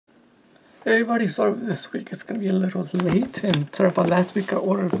Everybody, sorry this week it's gonna be a little late, and sorry about last week I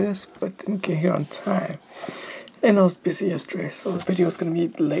ordered this but didn't get here on time. And I was busy yesterday, so the video is gonna be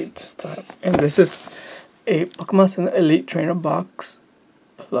late this time. And this is a Pokémon Center Elite Trainer box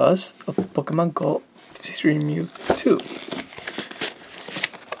plus a Pokémon GO Stream Mewtwo.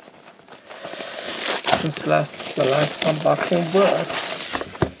 Since the last unboxing was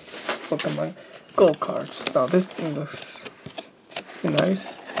Pokémon GO cards. Now this thing looks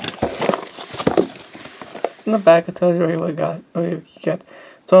nice. In the back it tells you what you get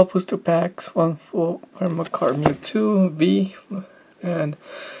 12 booster packs, 1 full perma card Mewtwo V, and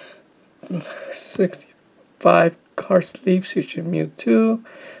 65 card sleeves featuring Mewtwo,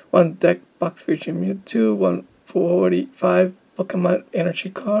 1 deck box featuring Mewtwo, 145 Pokemon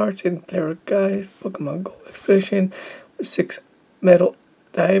energy cards and player guides, Pokemon GO Expedition, 6 metal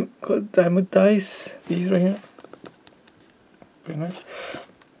diamond dice, these right here, pretty nice,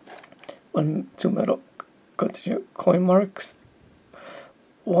 2 metal coin marks,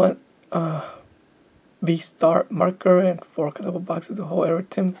 1 VSTAR marker, and 4 collectible boxes to hold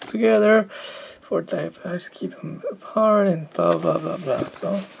everything together. 4 die packs keep them apart, and blah blah blah blah.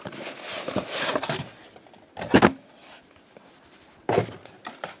 So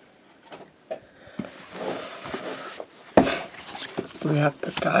we have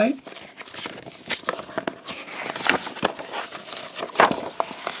the guide.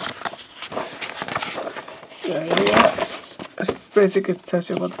 Yeah. It's basically tells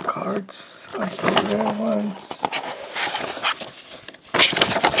you about the cards. I put rare ones.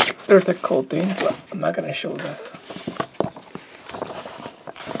 There's a cool thing, but I'm not gonna show that.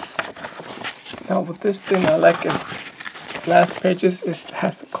 Now, with this thing I like is last pages. It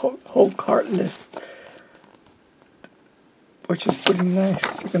has the whole card list, which is pretty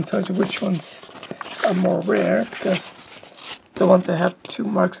nice. You can tell you which ones are more rare because the ones that have 2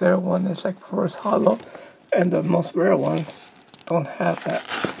 marks there, one is like reverse hollow, and the most rare ones don't have that.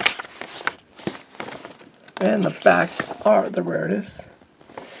 And the back are the rarest.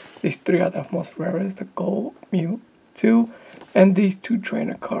 These 3 are the most rarest: the GO, Mewtwo, and these 2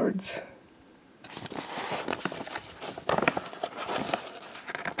 trainer cards.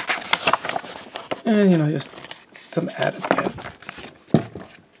 And just some added bit.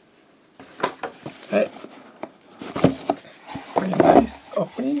 Okay. Pretty nice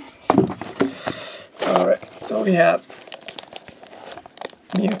opening. Alright, so we have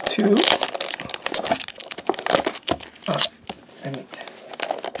Mewtwo. And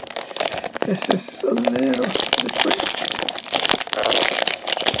this is a little slippery.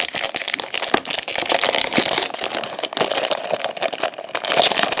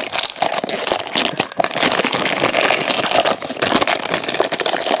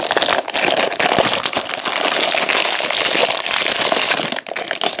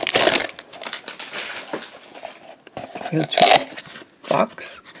 Mewtwo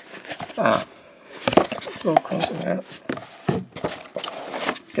box. Let's go closer there.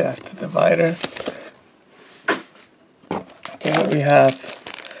 Okay, that's the divider. Okay, we have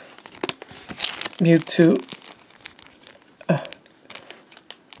Mewtwo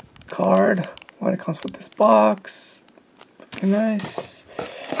card when it comes with this box. Very nice.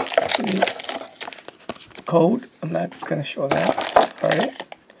 Let's see. Code. I'm not gonna show that. Sorry.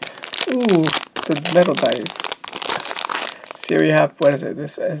 Ooh, the metal dice. Here we have, what is it?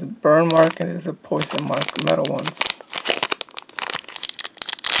 This is a burn mark and this is a poison mark, metal ones.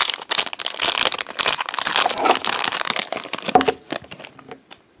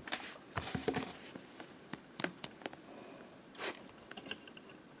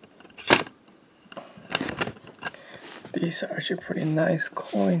 These are actually pretty nice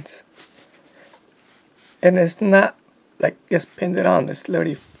coins. And it's not like just pinned it on, it's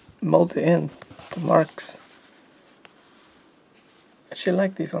literally molded in the marks. I actually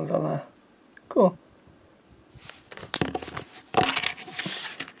like these ones a lot. Cool.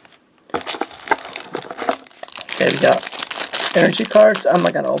 Okay, we got energy cards. I'm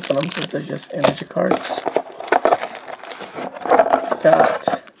not gonna open them because they're just energy cards. Got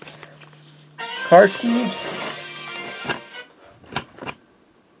card sleeves.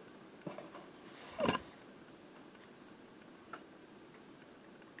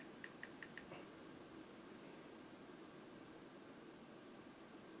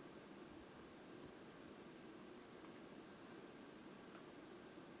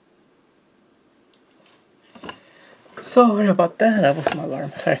 Sorry about that, that was my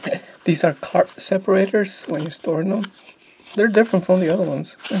alarm, sorry. These are card separators when you store them. They're different from the other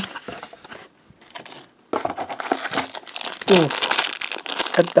ones. Ooh,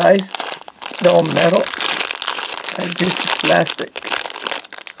 the dice, they're all metal, and this is plastic.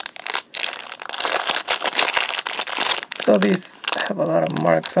 So these have a lot of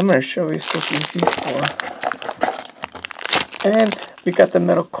marks. I'm gonna show you what these for. And we got the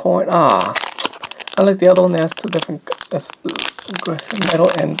metal coin. Unlike the other one, it has two different metal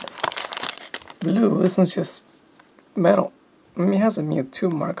and blue. This one's just metal. I mean, it has a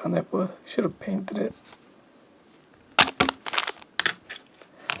Mewtwo mark on it, but should have painted it.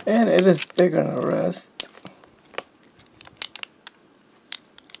 And it is bigger than the rest.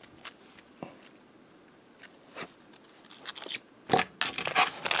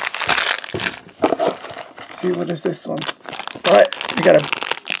 Let's see, what is this one? Alright, we got a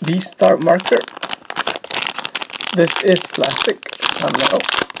VSTAR marker. This is plastic, not metal.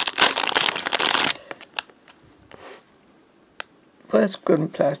 But it's good in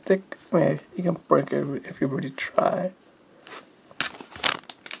plastic. I mean, you can break it if you really try.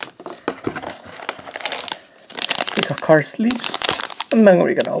 We got card sleeves. I'm not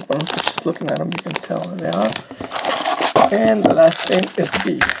really gonna open them, so just looking at them you can tell what they are. And the last thing is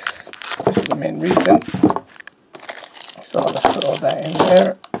these. This is the main reason. So let's put all that in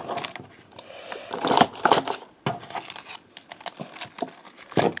there.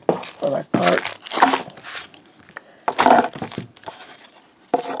 Let's put that card.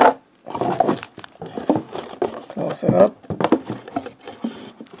 Close it up.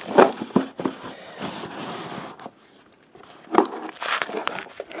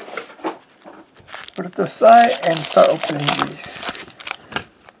 Put it to the side and start opening these.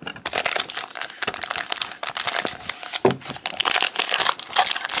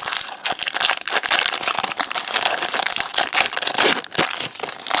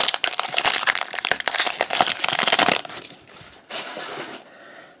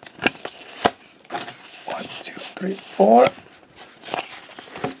 One, two, three, four.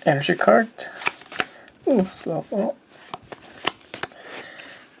 Energy card. Ooh, slow fall.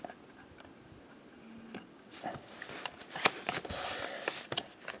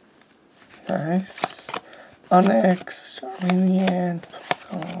 Nice. Onyx, Radiant.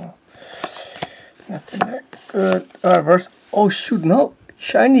 Oh, nothing that good. Reverse. Oh shoot, no.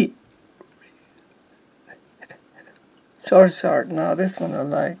 Shiny. Charizard. No, this one I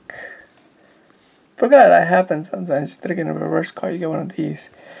like. Forgot that happens sometimes. Just taking a reverse card, you get one of these.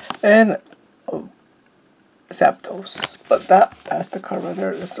 And Zapdos. But that's the card right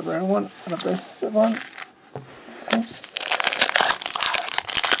there. That's the rare one. And this one. Nice.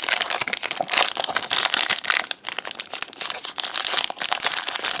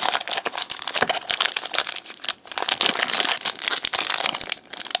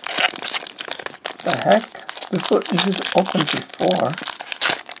 The heck? This one you should open before.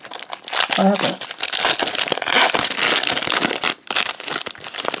 What happened?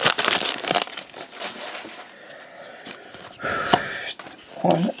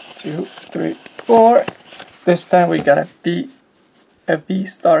 One, two, three, four. This time we got a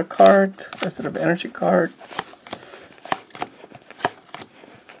VSTAR card instead of energy card.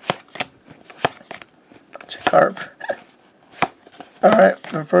 Card.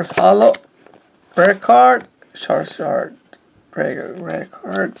 Alright, reverse hollow. Rare card, Charizard, rare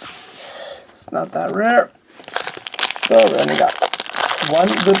card. It's not that rare. So we only got one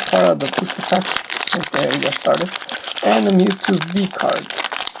good part of the booster pack. Okay, we got started. And the Mewtwo V card.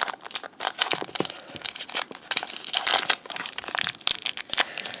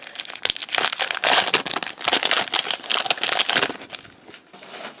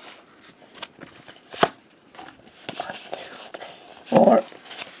 Four.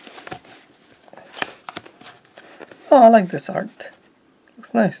 Oh, I like this art.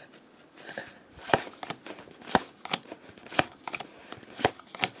 Looks nice.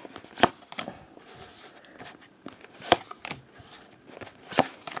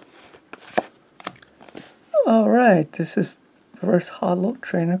 Alright, this is reverse hollow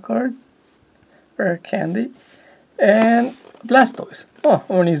trainer card. Rare candy. And Blastoise. Oh,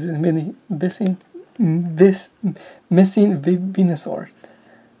 I'm only using missing Venusaur.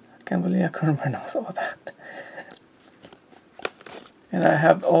 I can't believe I couldn't pronounce all that. And I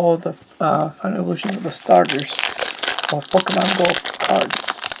have all the final evolution of the starters of Pokémon GO cards.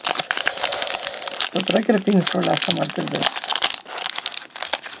 But did I get a Venusaur last time I did this?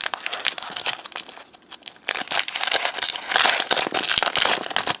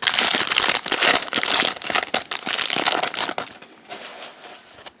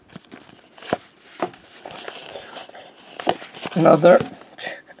 Another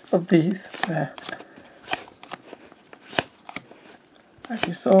of these.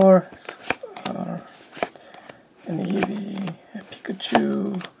 Venusaur, an Eevee, a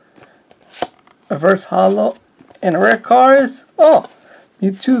Pikachu, reverse hollow, and a rare card is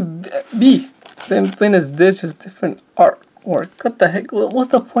Mewtwo B. Same thing as this, just different artwork. What the heck? What's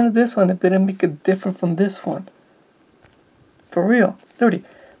the point of this one if they didn't make it different from this one? For real. Literally.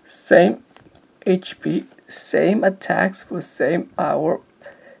 Same HP, same attacks with same power,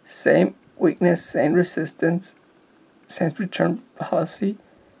 same weakness, same resistance, same return policy.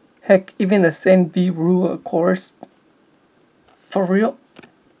 Heck, even the same V rule, of course. For real.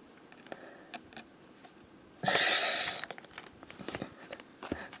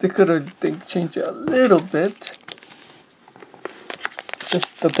 They could have changed it a little bit.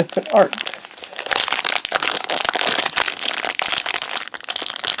 Just the different art.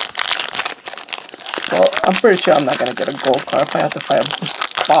 Well, I'm pretty sure I'm not gonna get a gold card if I have to buy a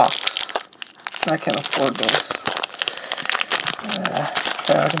box. I can't afford those.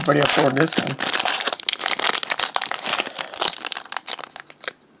 I can pretty afford this one.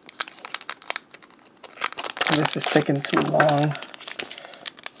 This is taking too long.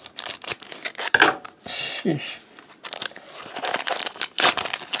 Sheesh.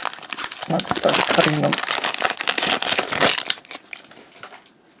 I'm going to start cutting them.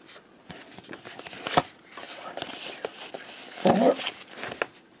 Four.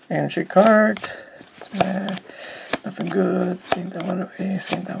 Energy card. Nothing good. Seen that one already.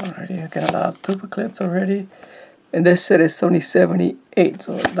 Seen that one already. I got a lot of duplicates already. And this set is only 78,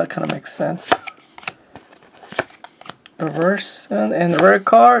 so that kind of makes sense. Reverse and the rare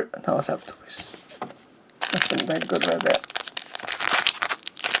card. Now let's have to. Nothing that good right there.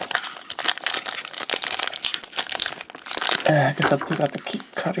 I guess I've just got to keep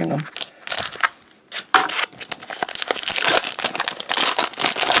cutting them.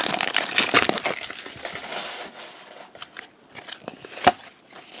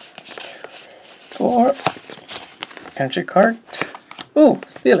 Four. Energy card. Ooh,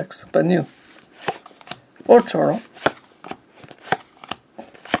 Steelix, but new. Four Toro.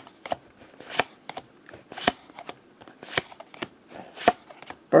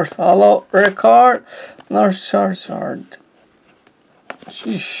 Burst Hollow, rare card, another Charizard.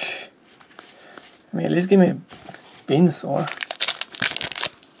 Sheesh. I mean, at least give me a Venusaur.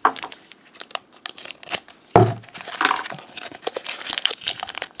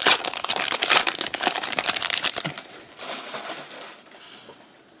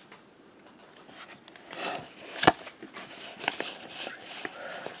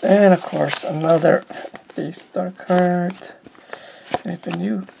 And of course, another VSTAR card. Anything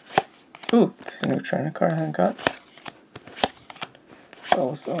new? Ooh, this new trainer card I haven't got.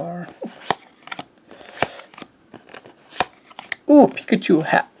 Those are. Ooh, Pikachu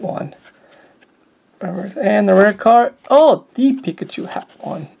hat one. And the rare card. Oh, the Pikachu hat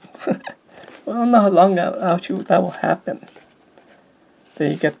one. I don't know how long that will happen.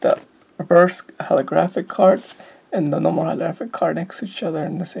 Then you get the reverse holographic card and the normal holographic card next to each other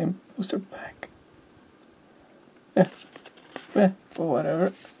in the same booster pack. But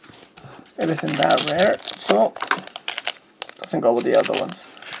whatever. It isn't that rare, so doesn't go with the other ones.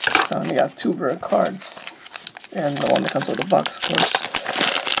 So I only got 2 rare cards. And the one that comes with the box, of course.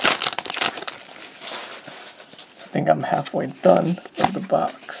 I think I'm halfway done with the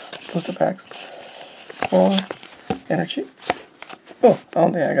box. Booster packs. 4 energy. Oh, I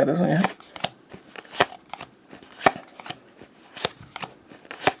don't think I got this one yet.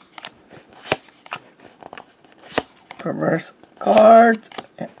 Reverse card.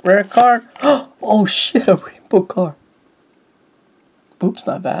 Rare card. Oh shit, a rainbow card. Oops,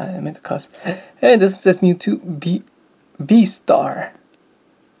 not bad. I meant to cuss. Hey, this says Mewtwo VSTAR.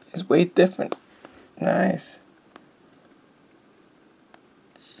 It's way different. Nice.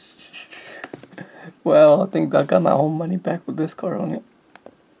 Well, I think I got my whole money back with this card on it.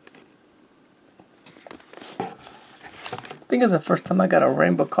 I think it's the first time I got a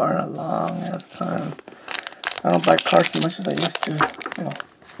rainbow card in a long ass time. I don't buy cards as much as I used to. You know,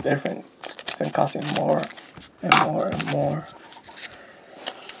 it's been costing more and more and more.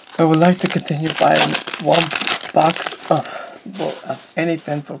 I would like to continue buying one box of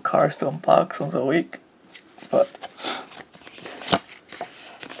anything for cards to unbox once a week, but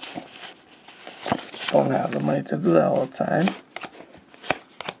don't have the money to do that all the time.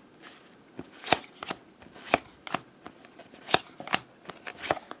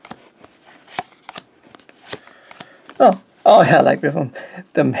 Oh yeah, I like this one.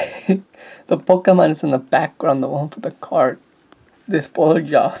 The Pokemon is in the background, the one for the card. This spoiler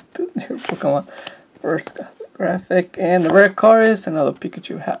job. Your Pokemon first graphic, and the rare card is another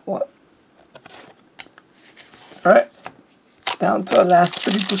Pikachu hat one. Alright, down to the last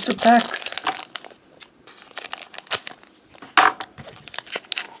 3 booster packs.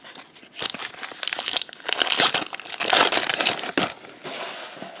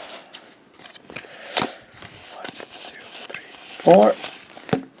 4.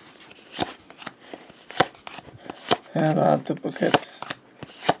 And a lot of duplicates.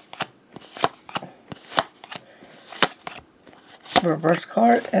 Reverse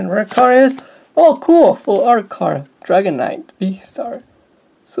card, and rare card is, oh cool, full art card, Dragonite, VSTAR.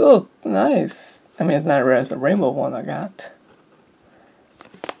 So nice. I mean, it's not rare, it's a rainbow one I got.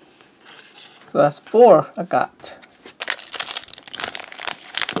 So that's 4 I got.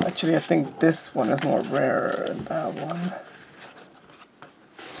 Actually, I think this one is more rare than that one.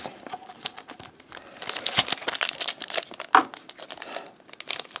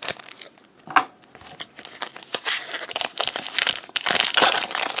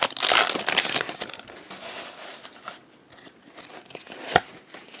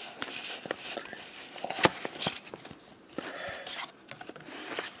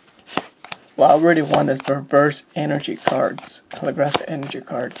 Well, I really want is reverse energy cards, holographic energy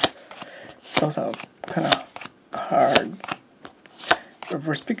cards. Those are kind of hard.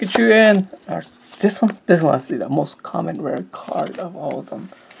 Reverse Pikachu and this one is the most common rare card of all of them.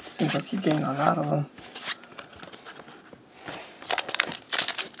 Seems like you getting a lot of them.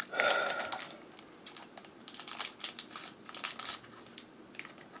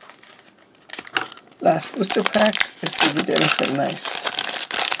 Last booster pack. Let's see if we get anything nice.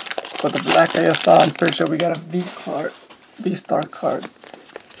 For the black I just saw, I'm pretty sure we got a V-Star card.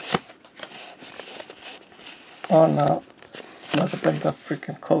 Oh no, must have been the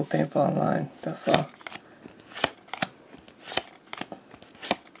freaking code thing for online, that's all.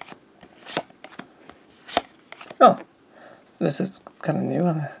 Oh, this is kind of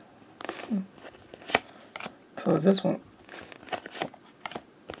new. So is this one.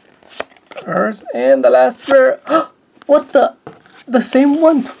 Hers, and the last rare. What the same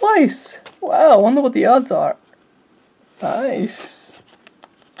one twice. Wow, I wonder what the odds are. Nice.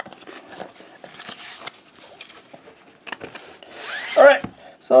 Alright,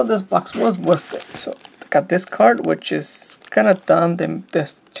 so this box was worth it. So I got this card, which is kind of dumb. They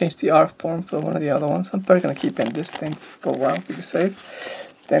just changed the art form for one of the other ones. I'm probably going to keep in this thing for a while to be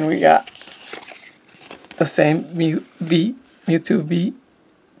safe. Then we got the same Mewtwo V.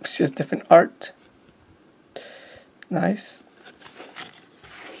 It's just different art. Nice.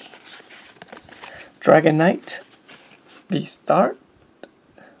 Dragonite, VSTAR.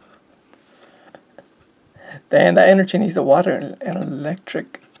 Then the energy needs the water and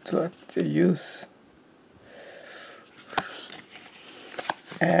electric to use.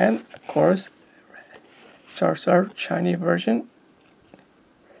 And of course, Charizard, shiny version.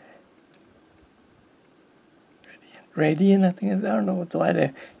 Radiant, I think. I don't know why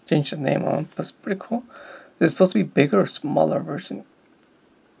they changed the name on, but it's pretty cool. Is it supposed to be bigger or smaller version?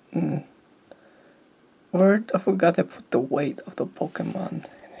 Where I forgot they put the weight of the Pokemon in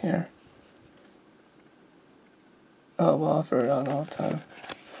here. Oh well, I've heard it on all the time.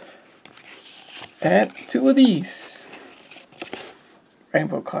 And 2 of these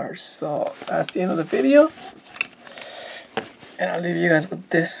rainbow cards. So that's the end of the video. And I'll leave you guys with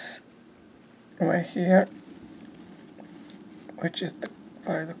this right here, which is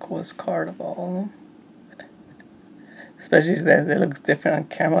probably the coolest card of all of them. Especially that it looks different on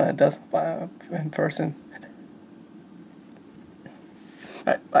camera than it does in person.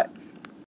 Alright, bye.